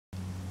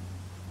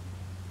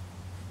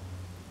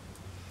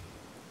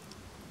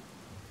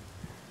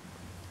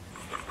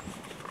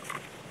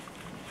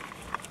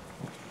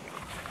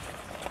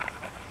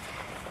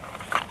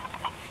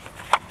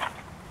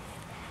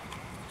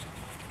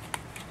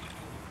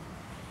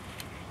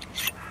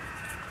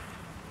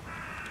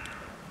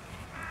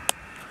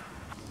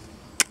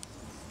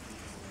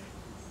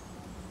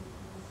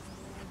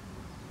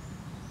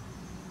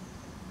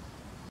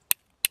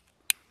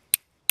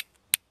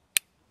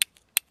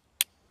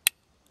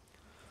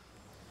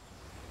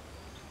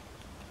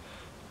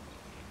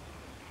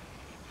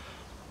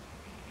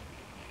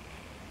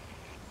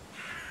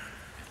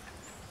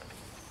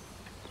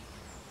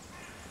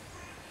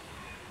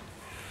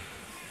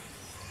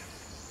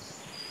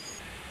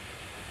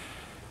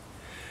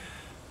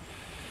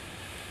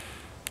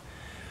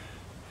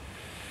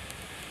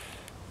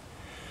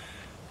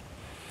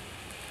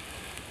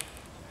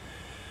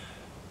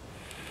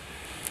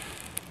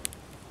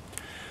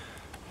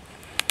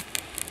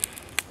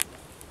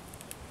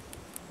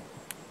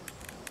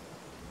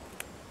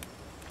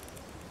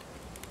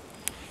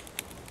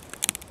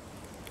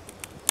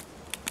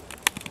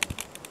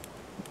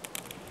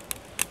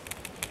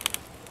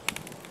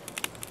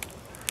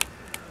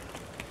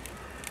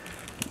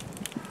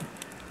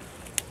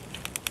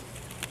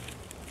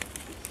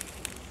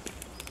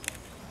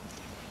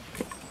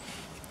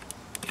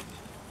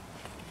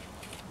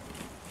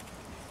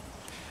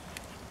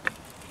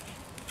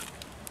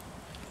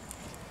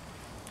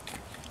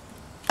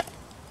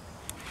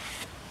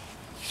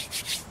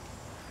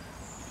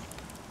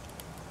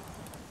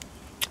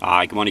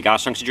Hi, good morning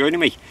guys, thanks for joining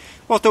me.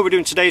 What I thought we'd do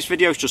in today's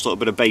video is just a little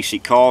bit of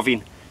basic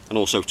carving and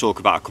also talk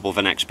about a couple of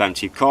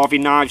inexpensive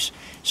carving knives.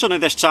 Certainly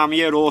this time of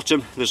year,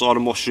 autumn, there's a lot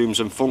of mushrooms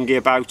and fungi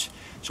about,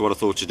 so what I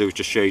thought to do is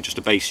just show you just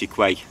a basic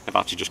way of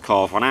actually just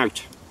carve one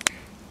out.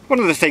 One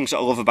of the things that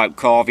I love about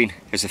carving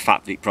is the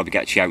fact that it probably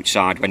gets you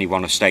outside when you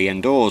want to stay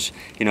indoors.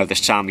 You know,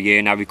 this time of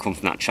year now we come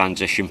from that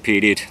transition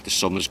period, the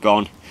summer's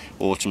gone,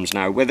 autumn's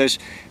now with us.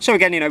 So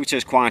again, you know, it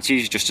is quite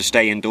easy just to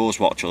stay indoors,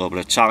 watch a little bit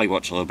of telly,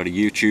 watch a little bit of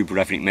YouTube,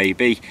 whatever it may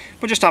be.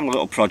 But just having a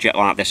little project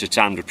like this at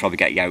hand would probably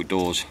get you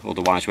outdoors,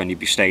 otherwise when you'd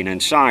be staying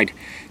inside.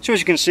 So as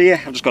you can see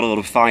here, I've just got a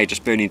little fire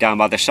just burning down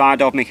by the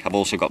side of me. I've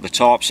also got the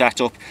tarp set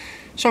up.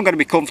 So I'm going to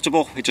be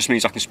comfortable. It just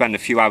means I can spend a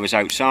few hours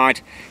outside.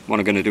 What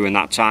I'm going to do in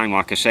that time,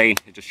 like I say,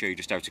 is just show you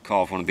just how to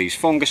carve one of these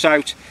fungus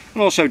out,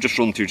 and also just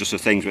run through just the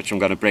things which I'm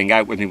going to bring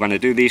out with me when I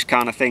do these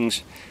kind of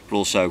things, but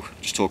also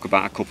just talk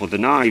about a couple of the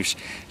knives.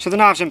 So the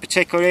knives in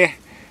particular here,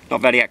 not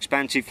very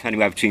expensive,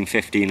 anywhere between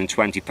 £15 and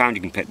 £20.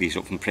 You can pick these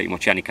up from pretty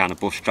much any kind of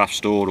bushcraft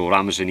store or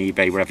Amazon,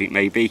 eBay, wherever it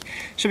may be.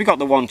 So we've got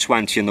the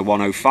 120 and the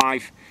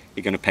 105.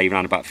 You're going to pay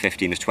around about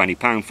 £15 to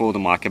 £20 for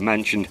them, like I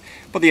mentioned,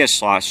 but there is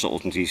slight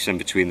subtleties in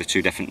between the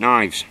two different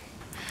knives.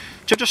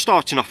 So just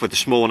starting off with the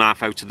small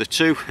knife out of the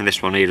two, and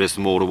this one here is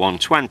the Mora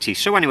 120,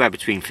 so anywhere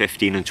between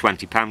 £15 and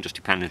 £20, just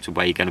depending on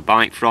where you're going to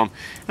buy it from,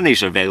 and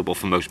these are available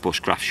from most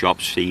bushcraft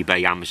shops,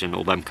 eBay, Amazon,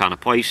 all them kind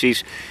of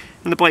places.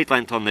 And the blade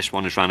length on this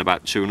one is around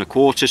about 2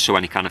 1/4, so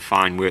any kind of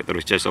fine work that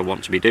it is I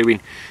want to be doing,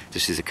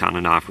 this is the kind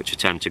of knife which I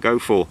tend to go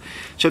for.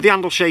 So the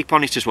handle shape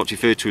on it is what's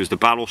referred to as the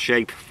barrel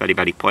shape, very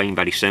plain,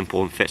 very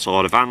simple, and fits a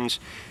lot of hands.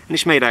 And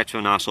it's made out of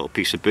a nice little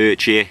piece of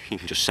birch here. You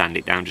can just sand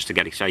it down just to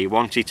get it how you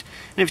want it.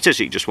 And if it is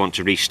that you just want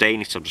to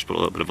restain it, I'll just put a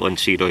little bit of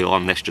linseed oil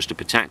on this just to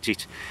protect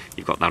it.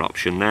 You've got that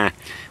option there.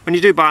 When you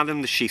do buy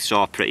them, the sheaths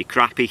are pretty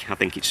crappy. I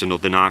think it's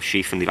another knife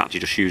sheath and they've actually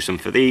just used them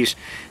for these.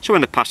 So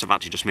in the past I've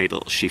actually just made a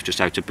little sheath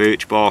just out of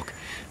birch bark,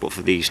 but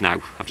for these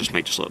now I've just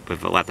made just a little bit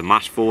of a leather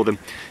mask for them.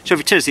 So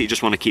if it is that you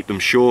just want to keep them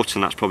short,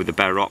 and that's probably the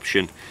better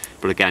option,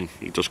 but again,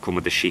 it does come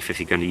with the sheath if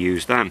you're going to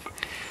use them.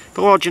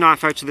 The larger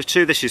knife out of the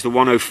two, this is the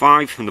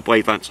 105, and the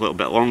blade length's a little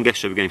bit longer,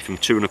 so we're going from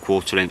 2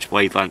 1/4 inch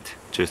blade length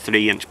to a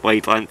 3 inch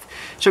blade length.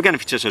 So again,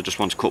 if it is I just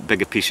want to cut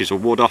bigger pieces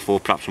of wood off, or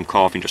perhaps I'm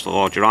carving just a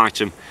larger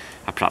item,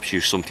 I perhaps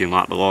use something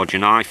like the larger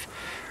knife.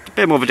 A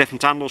bit more of a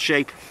different handle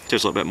shape, it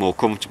is a little bit more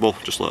comfortable,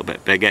 just a little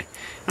bit bigger.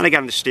 And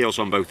again, the steels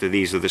on both of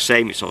these are the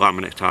same, it's a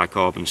laminate high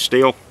carbon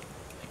steel.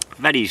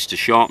 Very easy to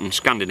sharpen,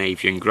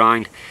 Scandinavian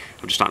grind.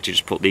 I've just actually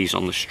just put these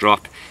on the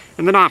strap.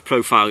 And the knife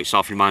profile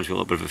itself reminds me a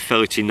little bit of a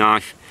filleting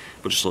knife,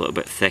 but just a little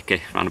bit thicker,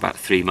 around about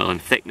 3mm in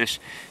thickness.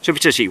 So if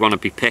it is that you want to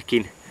be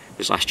picking,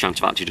 there's less chance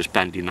of actually just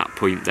bending that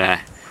point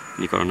there, and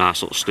you've got a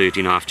nice little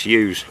sturdy knife to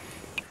use.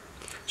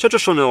 So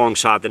just running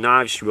alongside the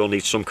knives, you will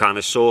need some kind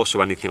of saw,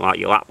 so anything like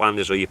your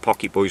Laplanders or your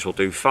pocket boys will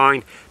do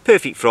fine.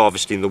 Perfect for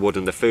harvesting the wood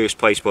in the first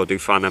place, but I do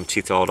find them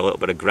teeth are a little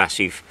bit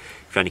aggressive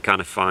for any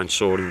kind of fine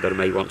sawing that I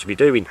may want to be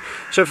doing.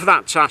 So for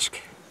that task,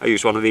 I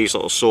use one of these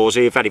little saws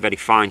here, very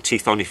fine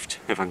teeth on it,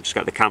 if I can just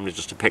get the camera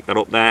just to pick that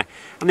up there.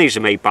 And these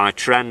are made by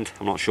Trend.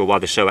 I'm not sure why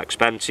they're so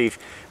expensive.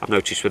 I've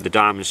noticed with the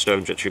diamond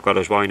stones which we've got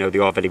as well, I know they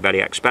are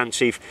very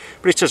expensive,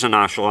 but it is a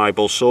nice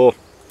reliable saw.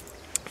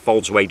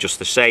 Folds away just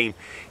the same.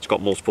 It's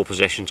got multiple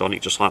positions on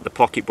it just like the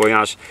pocket boy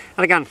has,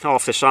 and again,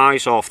 half the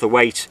size, half the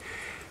weight.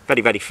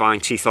 Very fine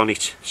teeth on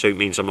it, so it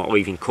means I'm not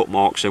leaving cut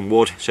marks in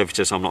wood. So if it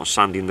is I'm not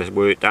sanding the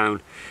work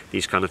down,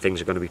 these kind of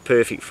things are going to be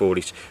perfect for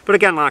it. But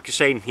again, like I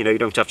say, you know, you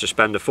don't have to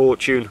spend a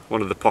fortune.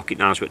 One of the pocket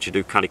knives which I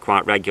do carry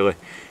quite regular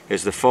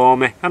is the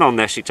Farmer, and on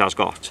this it has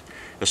got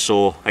a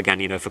saw, again,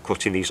 you know, for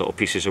cutting these little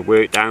pieces of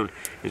work down.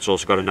 It's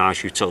also got a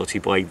nice utility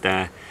blade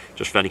there,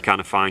 just for any kind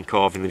of fine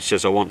carving that it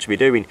says I want to be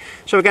doing.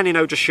 So again, you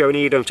know, just showing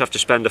you don't have to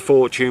spend a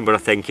fortune, but I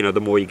think, you know,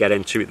 the more you get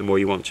into it, the more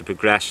you want to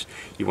progress.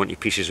 You want your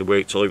pieces of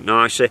work to look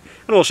nicer,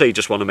 and also you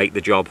just want to make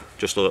the job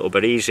just a little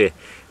bit easier,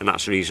 and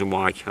that's the reason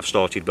why I've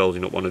started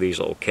building up one of these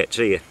little kits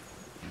here.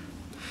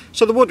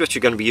 So the wood which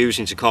you're going to be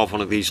using to carve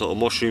one of these little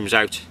mushrooms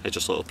out is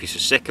just a little piece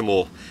of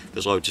sycamore.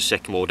 There's loads of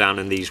sycamore down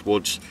in these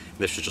woods.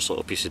 This was just a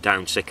little piece of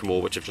down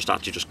sycamore which I've just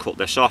actually just cut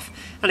this off.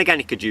 And again,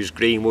 you could use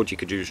green wood, you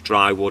could use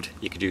dry wood,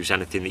 you could use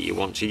anything that you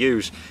want to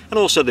use. And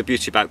also the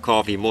beauty about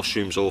carving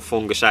mushrooms or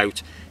fungus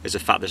out is the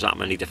fact there's that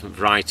many different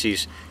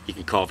varieties. You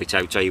can carve it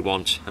out how you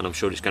want, and I'm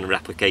sure it's going to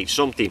replicate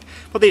something.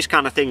 But these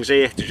kind of things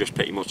here, they're just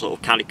pretty much little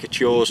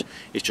caricatures.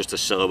 It's just a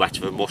silhouette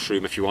of a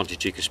mushroom. If you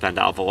wanted to, you could spend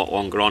a lot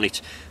longer on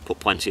it, put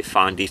plenty of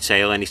fine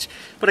detail in it.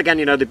 But again,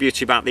 you know, the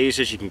beauty about these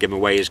is you can give them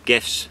away as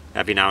gifts.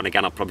 Every now and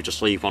again I'll probably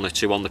just leave 1 or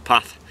 2 on the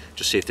path,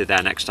 just see if they're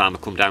there next time I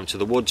come down to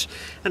the woods.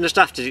 And as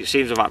daft as it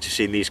seems, I've actually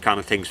seen these kind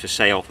of things for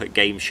sale at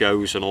game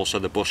shows and also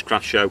the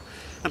bushcraft show,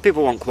 and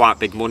people want quite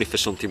big money for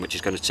something which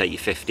is going to take you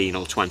 15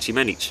 or 20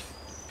 minutes.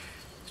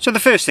 So the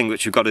first thing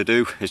which you've got to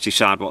do is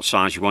decide what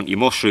size you want your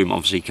mushroom.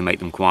 Obviously you can make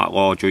them quite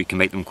large or you can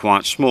make them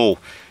quite small,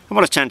 and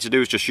what I tend to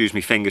do is just use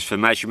my fingers for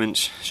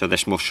measurements. So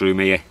this mushroom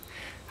here,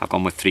 I've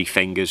gone with 3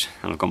 fingers,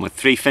 and I've gone with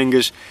 3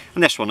 fingers,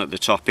 and this one at the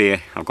top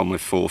here, I've gone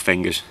with 4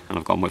 fingers, and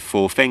I've gone with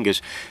 4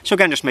 fingers. So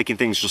again, just making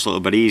things just a little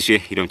bit easier.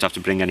 You don't have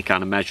to bring any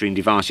kind of measuring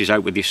devices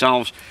out with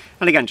yourselves,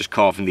 and again, just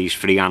carving these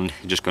freehand,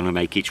 you're just going to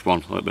make each one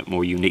a little bit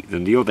more unique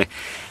than the other.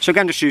 So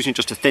again, just using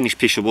just a thinnish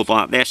piece of wood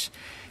like this,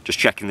 just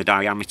checking the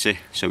diameter,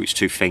 so it's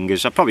 2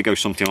 fingers. I'd probably go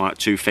something like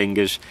 2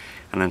 fingers,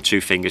 and then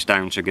 2 fingers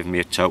down, so giving me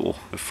a total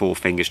of 4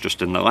 fingers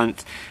just in the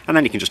length, and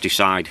then you can just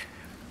decide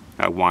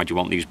how wide you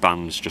want these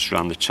bands just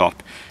around the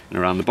top and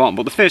around the bottom.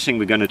 But the first thing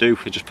we're going to do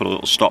is just put a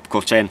little stop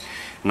cut in,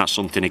 and that's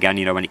something, again,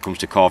 you know, when it comes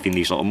to carving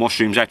these little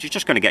mushrooms out, you're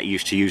just going to get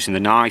used to using the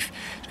knife,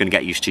 it's going to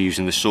get used to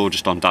using the saw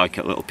just on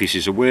delicate little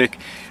pieces of work.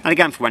 And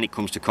again, for when it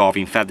comes to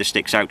carving feather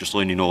sticks out, just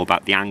learning all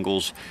about the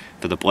angles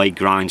for the blade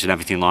grinds and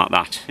everything like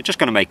that, it's just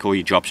going to make all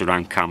your jobs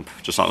around camp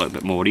just a little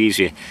bit more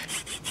easier.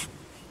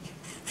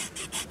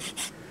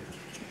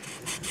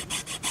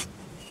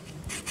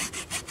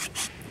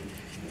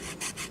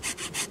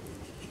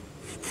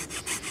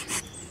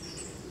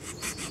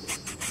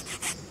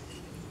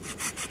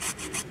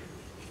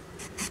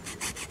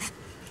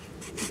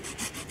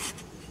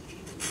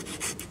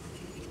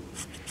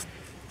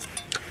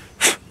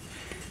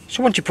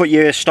 So once you put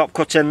your stop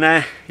cut in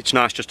there, it's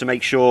nice just to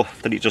make sure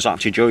that it does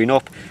actually join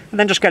up, and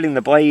then just getting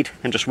the blade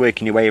and just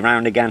working your way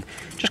around again.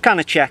 Just kind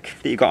of check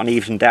that you've got an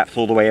even depth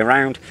all the way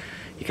around.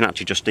 You can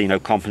actually just, you know,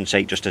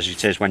 compensate just as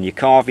it is when you're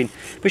carving,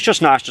 but it's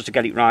just nice just to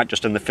get it right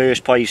just in the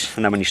first place,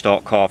 and then when you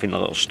start carving the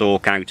little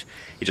stalk out,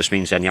 it just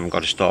means then you haven't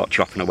got to start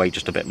chopping away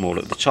just a bit more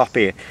at the top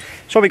here.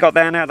 So what we got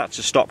there now, that's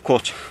a stop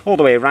cut all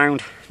the way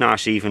around,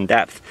 nice even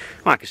depth.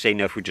 Like I say,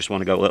 now if we just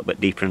want to go a little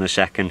bit deeper in a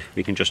second,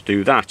 we can just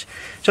do that.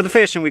 So the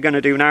first thing we're going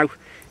to do now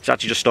is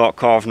actually just start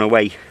carving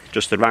away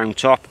just the round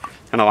top,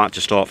 and I like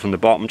to start from the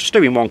bottom, just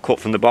doing 1 cut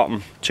from the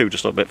bottom, 2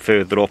 just a little bit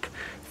further up,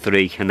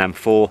 3 and then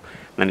 4,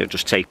 and then it'll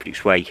just taper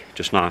its way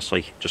just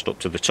nicely just up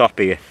to the top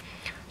here.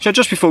 So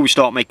just before we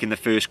start making the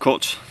first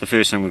cut, the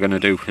first thing we're going to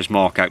do is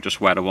mark out just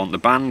where I want the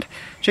band.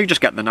 So you just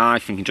get the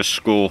knife and you can just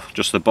score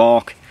just the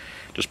bark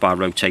just by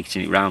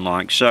rotating it round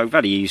like so,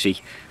 very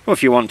easy. Or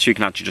if you want to, you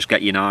can actually just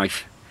get your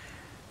knife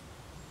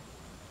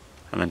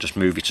and then just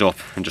move it up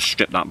and just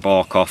strip that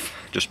bark off,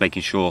 just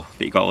making sure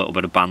that you've got a little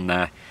bit of band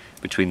there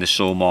between the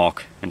saw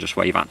mark and just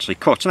where you've actually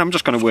cut. And I'm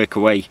just going to work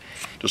away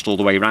just all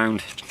the way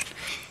around,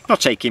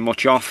 not taking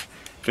much off.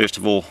 First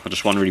of all, I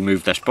just want to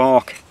remove this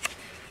bark,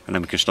 and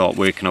then we can start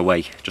working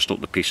away just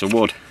up the piece of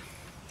wood.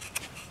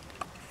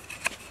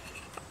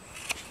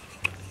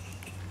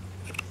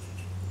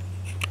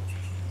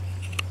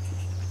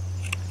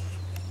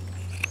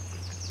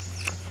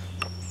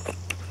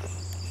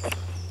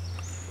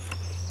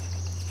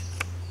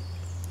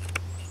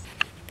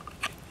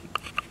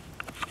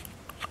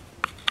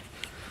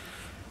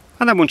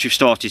 And then once you've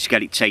started to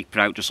get it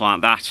taper out just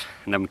like that,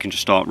 and then we can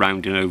just start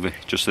rounding over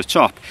just the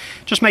top.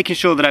 Just making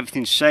sure that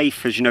everything's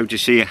safe. As you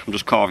notice here, I'm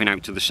just carving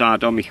out to the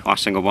side on me.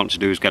 Last thing I want to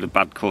do is get a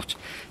bad cut,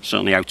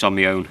 certainly out on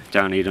my own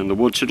down here in the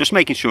wood. So just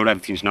making sure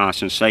everything's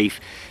nice and safe,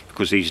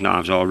 because these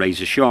knives are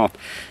razor sharp.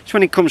 So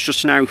when it comes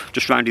just now,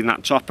 just rounding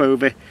that top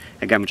over,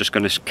 again we're just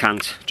going to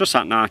cant just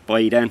that knife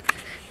blade in, and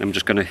I'm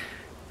just going to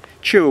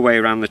chew away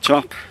around the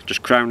top,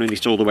 just crowning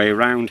it all the way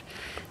around,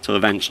 till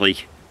eventually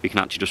we can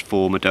actually just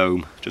form a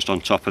dome just on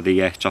top of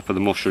the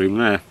mushroom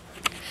there.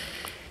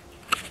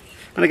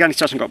 And again, it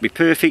hasn't got to be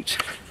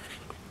perfect.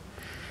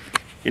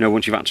 You know,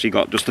 once you've actually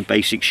got just the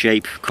basic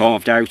shape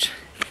carved out,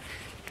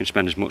 you can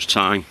spend as much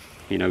time,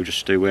 you know,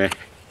 just to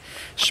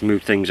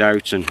smooth things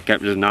out and get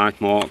rid of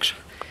knife marks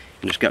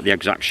and just get the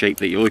exact shape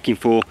that you're looking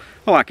for.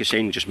 Or like I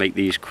say, just make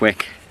these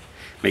quick,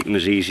 make them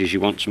as easy as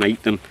you want to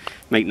make them,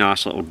 make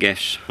nice little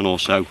gifts, and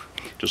also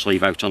just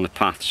leave out on the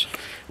paths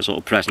as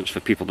little presents for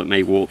people that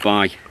may walk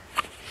by.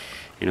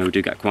 You know, we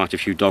do get quite a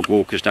few dog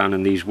walkers down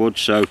in these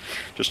woods, so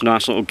just a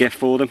nice little gift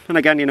for them. And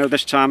again, you know,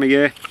 this time of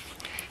year,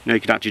 you know,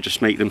 you could actually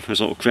just make them as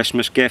little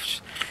Christmas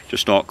gifts.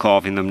 Just start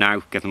carving them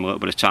now, give them a little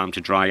bit of time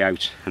to dry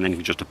out, and then you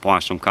can just apply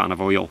some kind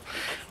of oil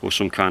or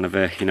some kind of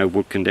you know,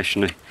 wood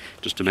conditioner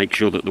just to make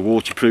sure that they're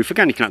waterproof.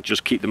 Again, you can actually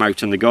just keep them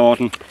out in the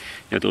garden, you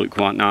know, they look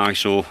quite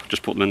nice, or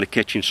just put them in the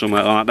kitchen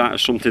somewhere like that, or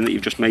something that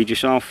you've just made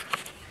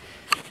yourself.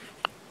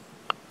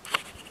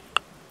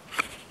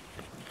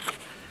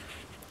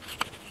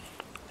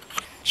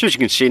 So as you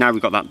can see now,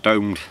 we've got that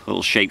domed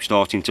little shape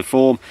starting to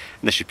form,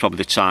 and this is probably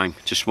the time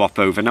to swap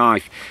over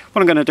knife. What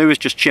I'm going to do is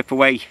just chip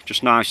away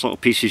just nice little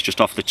pieces just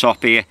off the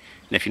top here,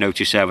 and if you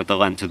notice there with the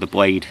length of the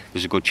blade,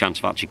 there's a good chance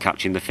of actually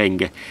catching the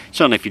finger.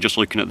 Certainly if you're just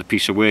looking at the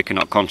piece of work and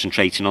not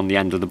concentrating on the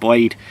end of the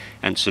blade,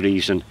 hence the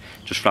reason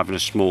just for having a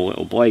small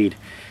little blade.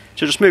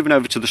 So just moving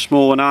over to the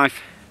smaller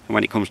knife, and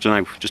when it comes to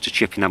now just to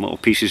chipping them little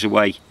pieces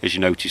away, as you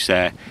notice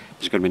there,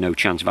 there's going to be no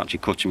chance of actually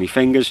cutting my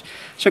fingers.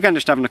 So again,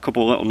 just having a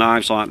couple of little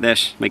knives like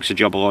this makes the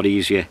job a lot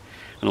easier,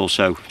 and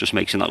also just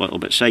makes it that little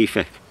bit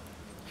safer.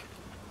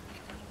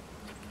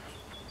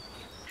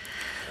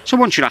 So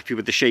once you're happy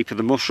with the shape of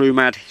the mushroom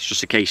head, it's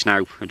just a case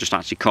now of just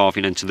actually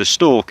carving into the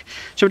stalk.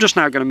 So we're just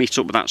now going to meet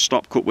up with that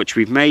stop cut which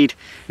we've made,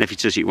 and if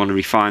it is that you want to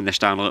refine this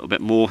down a little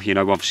bit more, you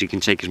know, obviously you can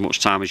take as much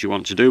time as you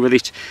want to do with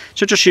it.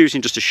 So just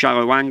using just a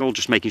shallow angle,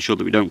 just making sure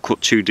that we don't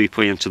cut too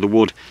deeply into the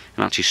wood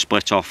and actually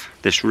split off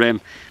this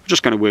rim. We're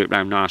just going to work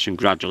around nice and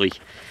gradually.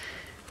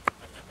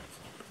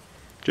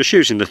 Just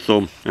using the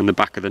thumb and the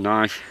back of the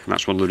knife, and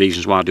that's one of the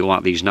reasons why I do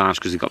like these knives,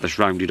 because they've got this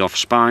rounded off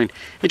spine.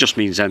 It just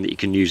means then that you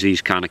can use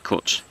these kind of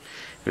cuts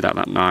without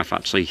that knife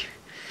actually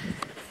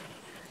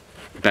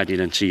bedded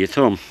into your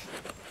thumb.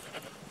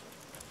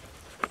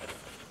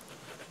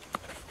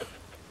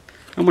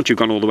 And once you've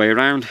gone all the way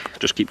around,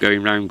 just keep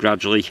going round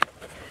gradually,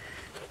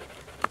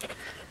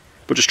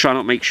 but just try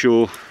not to make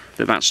sure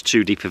that that's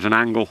too deep of an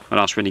angle, or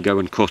else when you go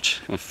and cut,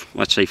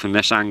 let's say from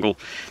this angle,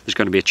 there's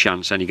going to be a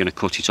chance then you're going to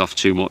cut it off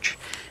too much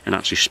and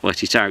actually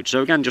split it out.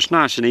 So again, just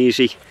nice and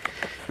easy,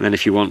 and then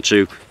if you want to,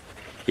 you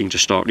can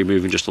just start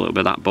removing just a little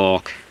bit of that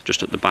bark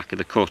just at the back of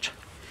the cut.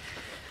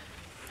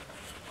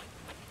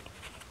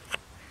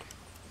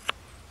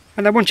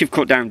 And then once you've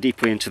cut down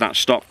deeply into that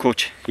stop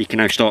cut, you can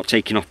now start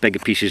taking off bigger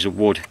pieces of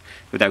wood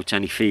without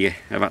any fear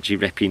of actually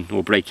ripping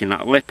or breaking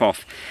that lip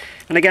off.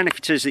 And again, if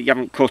it is that you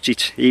haven't cut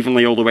it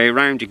evenly all the way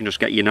around, you can just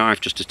get your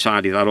knife just to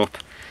tidy that up,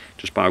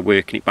 just by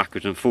working it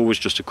backwards and forwards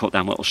just to cut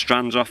them little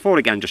strands off, or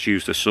again just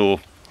use the saw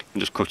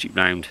and just cut it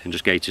round and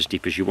just get it as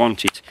deep as you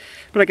want it.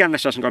 But again,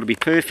 this hasn't got to be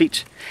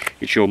perfect,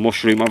 it's your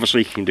mushroom,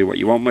 obviously you can do what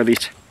you want with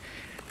it,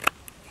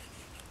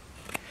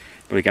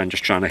 but again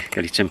just trying to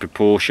get it in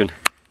proportion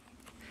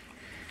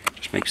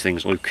just makes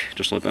things look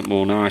just a little bit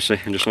more nicer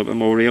and just a little bit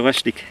more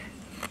realistic.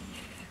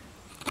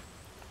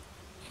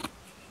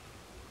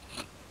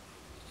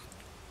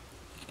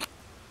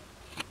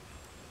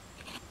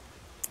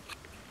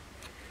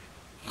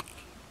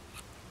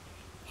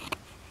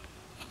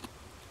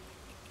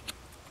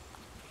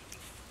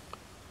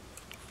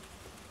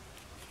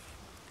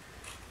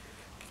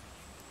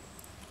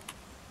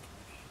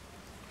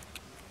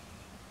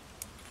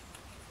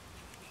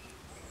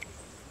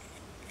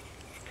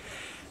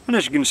 And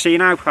as you can see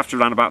now, after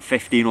around about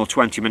 15 or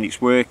 20 minutes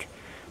work,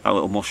 that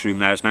little mushroom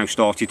there has now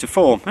started to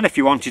form. And if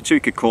you wanted to, you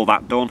could call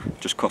that done,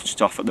 just cut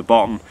it off at the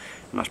bottom,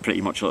 and that's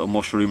pretty much a little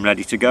mushroom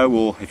ready to go.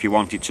 Or if you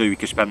wanted to, you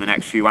could spend the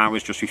next few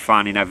hours just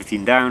refining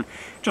everything down,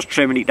 just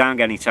trimming it down,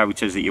 getting it how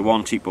it is that you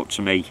want it. But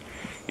to me,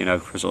 you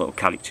know, as a little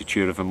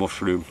caricature of a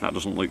mushroom, that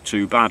doesn't look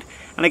too bad.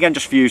 And again,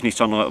 just fusing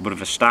it on a little bit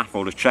of a staff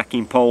or a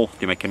trekking pole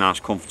to make a nice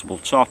comfortable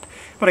top.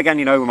 But again,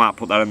 you know, we might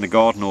put that in the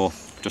garden or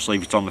just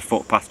leave it on the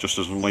footpath just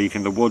as I'm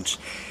leaving the woods.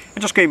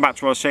 And just going back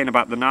to what I was saying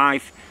about the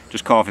knife,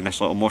 just carving this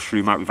little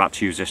mushroom out, we've had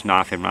to use this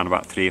knife in around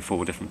about 3 or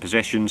 4 different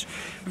positions.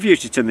 We've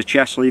used it in the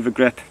chest lever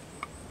grip,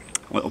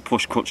 little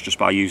push cuts just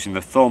by using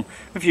the thumb.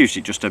 We've used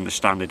it just in the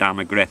standard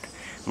hammer grip,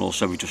 and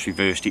also we just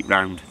reversed it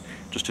round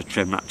just to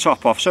trim that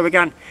top off. So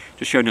again,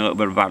 just showing you a little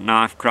bit about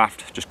knife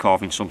craft, just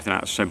carving something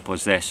out as simple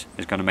as this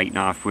is going to make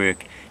knife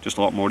work just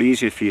a lot more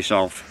easier for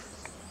yourself.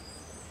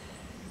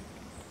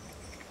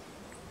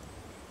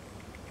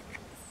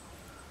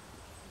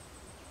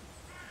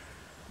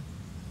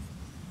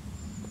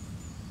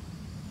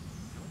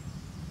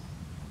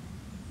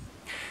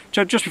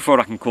 So just before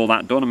I can call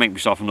that done and make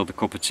myself another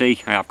cup of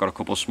tea, I have got a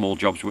couple of small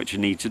jobs which I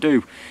need to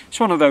do.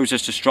 So one of those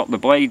is to strop the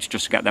blades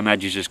just to get them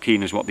edges as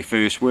keen as what they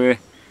first were,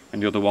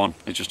 and the other one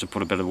is just to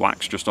put a bit of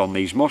wax just on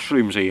these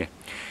mushrooms here.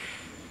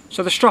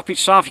 So the strop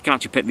itself, you can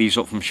actually pick these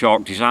up from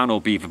Shark Design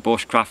or Beaver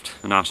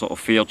Bushcraft, a nice little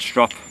field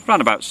strop, around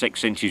about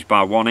 6 inches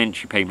by 1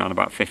 inch. You're paying around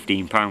about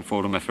 £15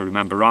 for them if I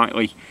remember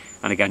rightly,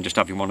 and again just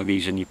having one of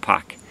these in your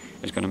pack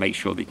is going to make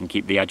sure that you can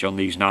keep the edge on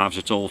these knives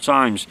at all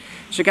times.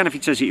 So again, if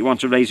it says that you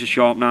want a razor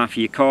sharp knife for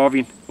your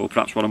carving, or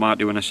perhaps what I might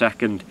do in a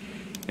second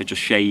is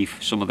just shave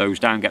some of those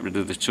down, get rid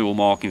of the tool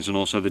markings and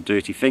also the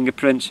dirty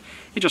fingerprints.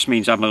 It just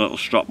means having a little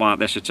strop like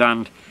this at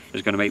hand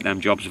is going to make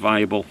them jobs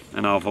viable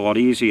and a lot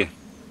easier.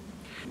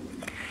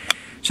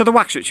 So the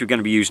wax which we're going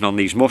to be using on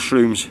these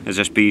mushrooms is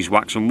this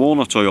beeswax and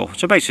walnut oil.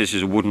 So basically this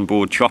is a wooden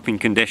board chopping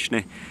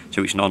conditioner,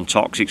 so it's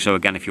non-toxic. So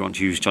again, if you want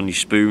to use it on your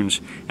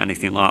spoons,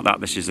 anything like that,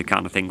 this is the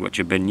kind of thing which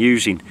I've been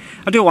using.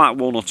 I do like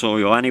walnut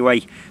oil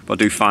anyway, but I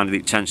do find that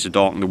it tends to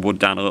darken the wood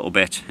down a little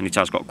bit, and it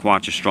has got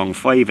quite a strong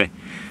flavour.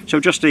 So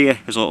just here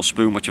is a little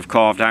spoon which I've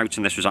carved out,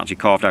 and this was actually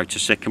carved out to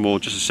sycamore,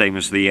 just the same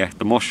as the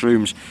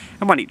mushrooms.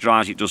 And when it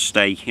dries, it does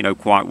stay, you know,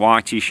 quite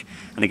whitish.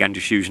 And again,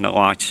 just using a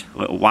light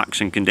little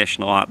waxing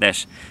conditioner like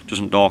this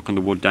doesn't darken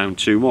the wood down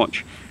too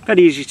much.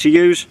 Very easy to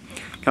use.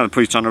 Kind of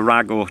put it on a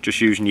rag or just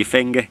using your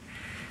finger.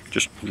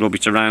 Just rub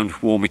it around,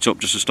 warm it up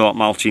just to start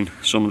melting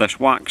some of this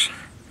wax.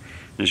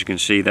 And as you can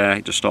see there,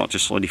 it just starts to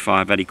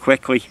solidify very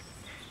quickly.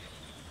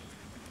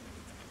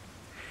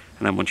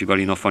 And then once you've got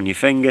enough on your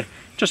finger,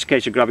 just a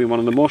case of grabbing one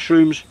of the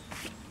mushrooms.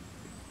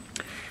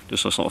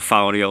 Just this little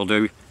foulery will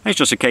do. And it's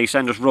just a case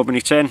then, just rubbing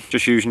it in,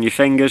 just using your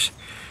fingers,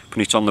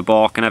 putting it on the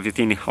bark and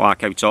everything. I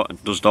like how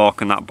it does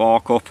darken that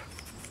bark up.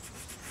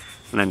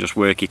 And then just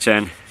work it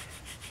in.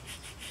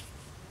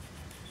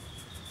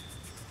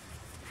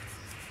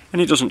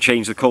 And it doesn't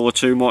change the colour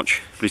too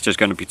much, but it's just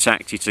going to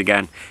protect it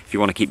again. If you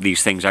want to keep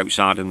these things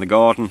outside in the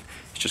garden,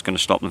 it's just going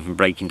to stop them from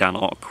breaking down a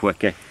lot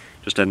quicker,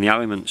 just in the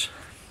elements.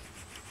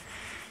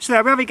 So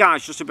there we have it,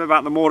 guys, just a bit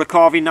about the Mora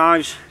carving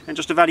knives, and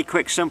just a very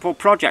quick simple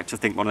project. I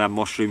think one of them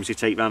mushrooms they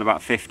take around about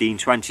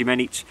 15-20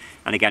 minutes,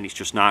 and again it's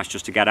just nice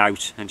just to get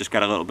out and just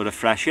get a little bit of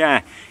fresh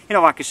air. You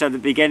know, like I said at the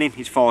beginning,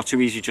 it's far too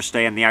easy to just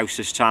stay in the house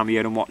this time of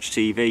year and watch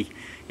TV.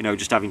 You know,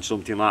 just having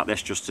something like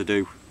this just to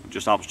do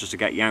just helps just to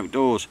get you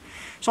outdoors.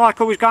 So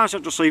like always, guys, I'll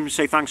just leave and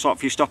say thanks a lot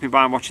for you stopping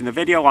by and watching the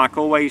video. Like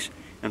always,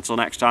 until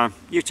next time,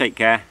 you take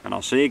care and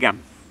I'll see you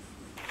again.